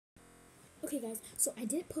Okay guys, so I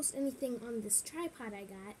didn't post anything on this tripod I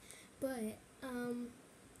got, but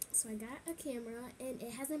so I got a camera and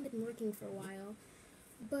it hasn't been working for a while,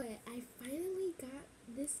 but I finally got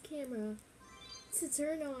this camera to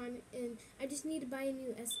turn on, and I just need to buy a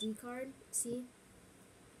new SD card. See?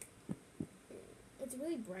 It's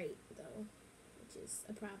really bright though, which is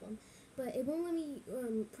a problem, but it won't let me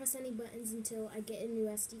press any buttons until I get a new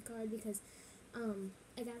SD card because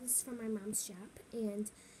I got this from my mom's shop,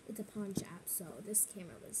 and it's a pawn shop, so this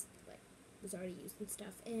camera was already used and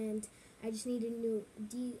stuff, and I just need a new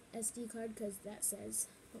SD card because that says,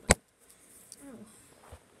 hold on,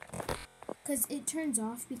 because it turns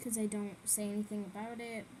off because I don't say anything about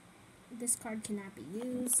it. This card cannot be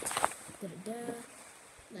used,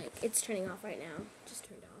 like, it's turning off right now, just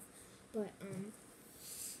turned off, but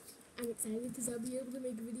I'm excited because I'll be able to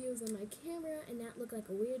make videos on my camera and not look like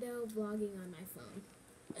a weirdo vlogging on my phone.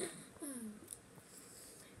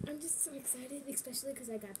 I'm just so excited, especially because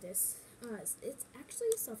I got this. It's actually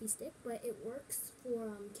a selfie stick, but it works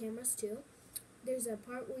for cameras too. There's a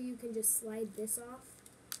part where you can just slide this off,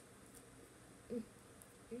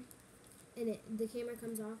 and the camera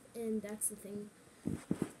comes off, and that's the thing.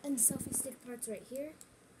 And the selfie stick part's right here,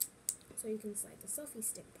 so you can slide the selfie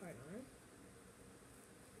stick part on.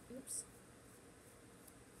 Oops.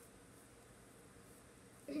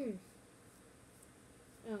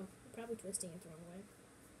 Oh, probably twisting it the wrong way.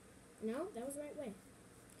 No, that was the right way.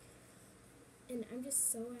 And I'm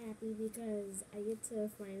just so happy because I get to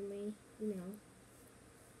finally,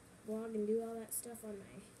 vlog and do all that stuff on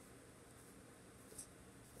my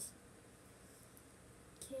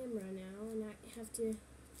camera now and not have to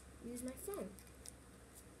use my phone.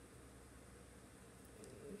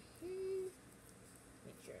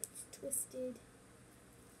 Make sure it's twisted.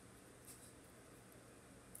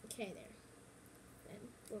 Okay, there. Then,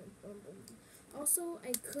 boom, boom, boom. Also,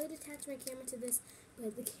 I could attach my camera to this,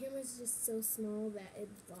 but the camera's just so small that it'd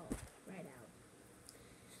fall right out.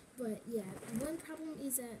 But yeah, one problem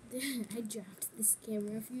is that I dropped this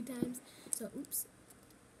camera a few times. So, oops,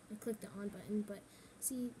 I clicked the on button, but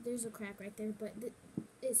see, there's a crack right there, but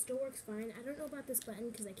it still works fine. I don't know about this button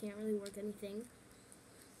because I can't really work anything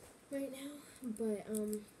right now. But,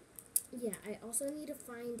 yeah, I also need to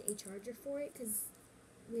find a charger for it because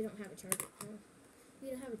we don't have a charger.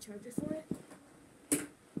 We don't have a charger for it.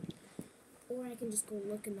 Or I can just go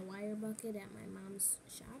look in the wire bucket at my mom's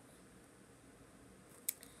shop.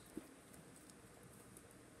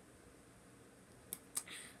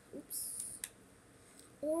 Oops.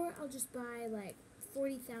 Or I'll just buy like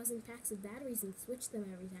 40,000 packs of batteries and switch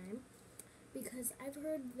them every time. Because I've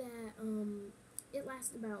heard that it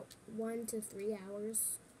lasts about 1 to 3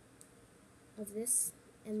 hours of this.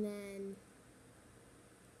 And then,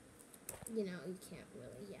 you can't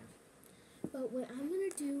really, yeah. But what I'm going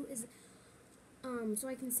to do is, so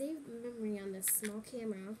I can save memory on this small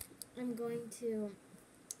camera, I'm going to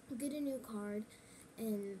get a new card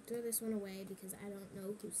and throw this one away because I don't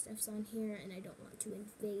know whose stuff's on here and I don't want to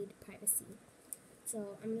invade privacy.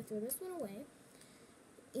 So I'm going to throw this one away,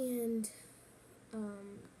 and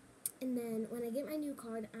then when I get my new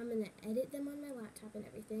card, I'm going to edit them on my laptop and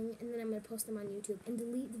everything, and then I'm going to post them on YouTube and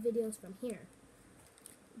delete the videos from here.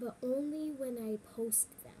 But only when I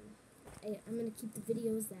post them. I'm going to keep the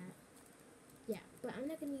videos that, yeah, but I'm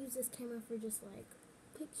not going to use this camera for just, like,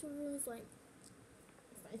 pictures, like,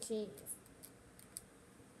 if I change.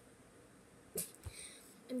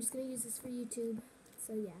 I'm just going to use this for YouTube,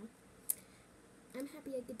 so yeah. I'm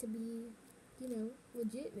happy I get to be,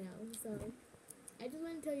 legit now, so I just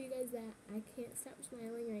want to tell you guys that I can't stop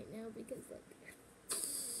smiling right now because, like,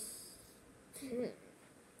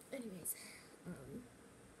 anyways,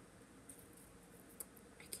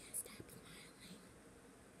 I can't stop smiling.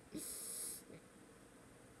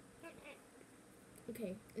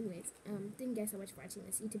 Okay, anyways, thank you guys so much for watching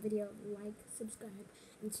this YouTube video. Like, subscribe,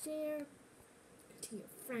 and share to your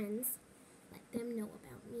friends. Let them know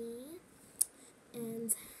about me.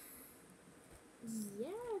 And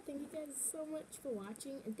yeah, thank you guys so much for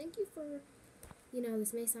watching, and thank you for,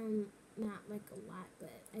 this may sound not like a lot,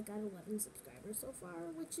 but I got 11 subscribers so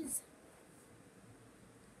far, which is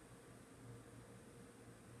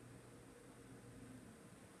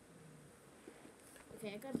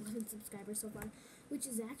okay, I got 11 subscribers so far, which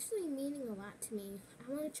is actually meaning a lot to me.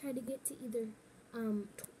 I want to try to get to either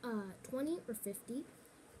 20 or 50,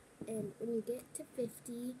 and when you get to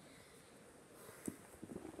 50,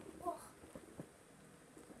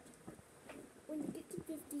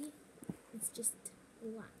 it's just a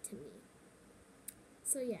lot to me.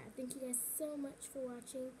 So yeah, thank you guys so much for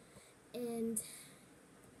watching, and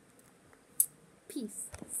peace.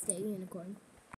 Stay unicorn.